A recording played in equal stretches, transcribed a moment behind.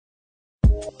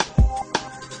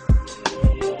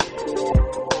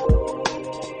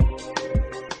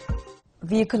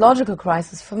The ecological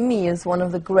crisis, for me, is one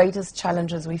of the greatest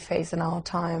challenges we face in our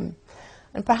time.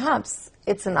 And perhaps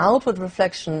it's an outward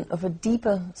reflection of a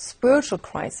deeper spiritual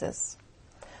crisis.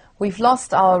 We've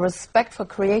lost our respect for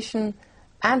creation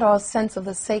and our sense of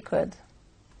the sacred.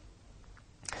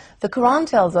 The Quran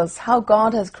tells us how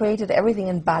God has created everything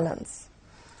in balance.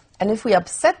 And if we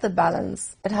upset the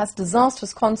balance, it has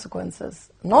disastrous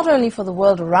consequences, not only for the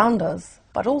world around us,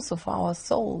 but also for our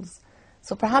souls.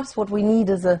 So perhaps what we need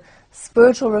is a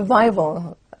spiritual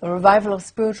revival, a revival of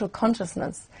spiritual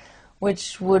consciousness,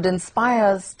 which would inspire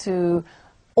us to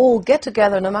all get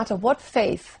together, no matter what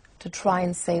faith, to try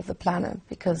and save the planet,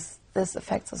 because this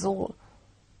affects us all.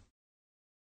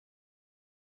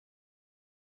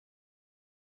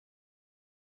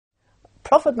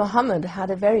 Prophet Muhammad had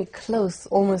a very close,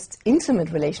 almost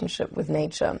intimate relationship with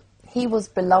nature. He was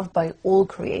beloved by all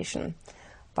creation,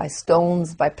 by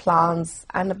stones, by plants,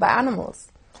 and by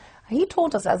animals. He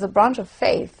taught us as a branch of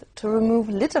faith to remove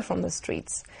litter from the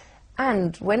streets.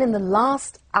 And when in the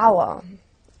last hour,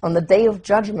 on the day of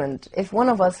judgment, if one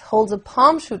of us holds a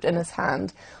palm shoot in his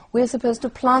hand, we are supposed to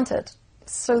plant it.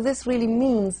 So this really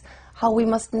means how we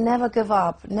must never give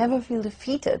up, never feel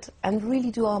defeated, and really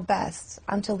do our best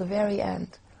until the very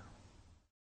end.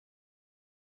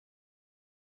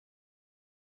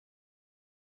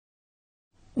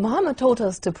 Muhammad taught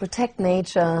us to protect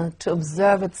nature, to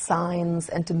observe its signs,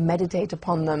 and to meditate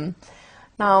upon them.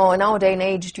 Now, in our day and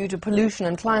age, due to pollution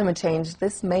and climate change,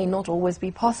 this may not always be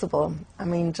possible. I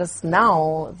mean, just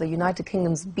now, the United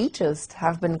Kingdom's beaches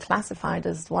have been classified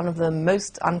as one of the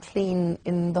most unclean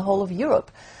in the whole of Europe.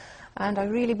 And I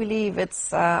really believe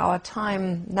it's our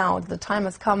time now, the time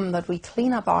has come that we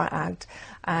clean up our act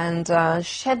and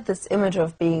shed this image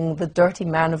of being the dirty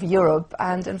man of Europe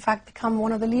and in fact become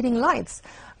one of the leading lights.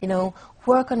 You know,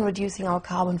 work on reducing our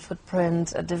carbon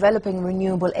footprint, developing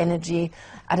renewable energy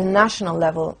at a national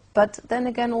level. But then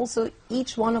again, also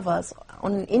each one of us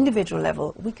on an individual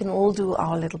level, we can all do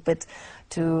our little bit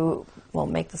to, well,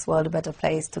 make this world a better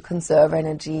place, to conserve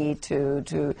energy, to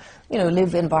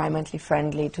live environmentally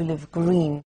friendly, to live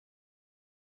green.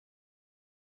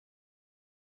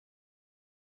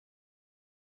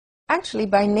 Actually,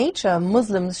 by nature,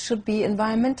 Muslims should be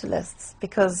environmentalists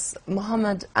because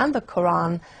Muhammad and the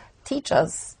Quran teach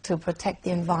us to protect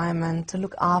the environment, to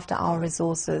look after our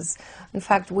resources. In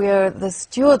fact, we're the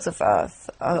stewards of Earth,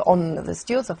 the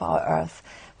stewards of our Earth.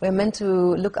 We're meant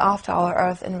to look after our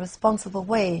Earth in a responsible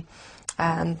way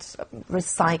and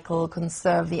recycle,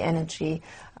 conserve the energy,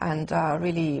 and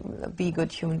really be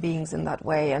good human beings in that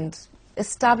way and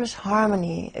establish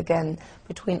harmony again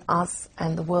between us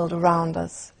and the world around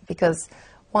us. Because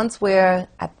once we're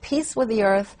at peace with the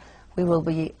Earth, we will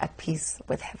be at peace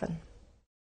with heaven.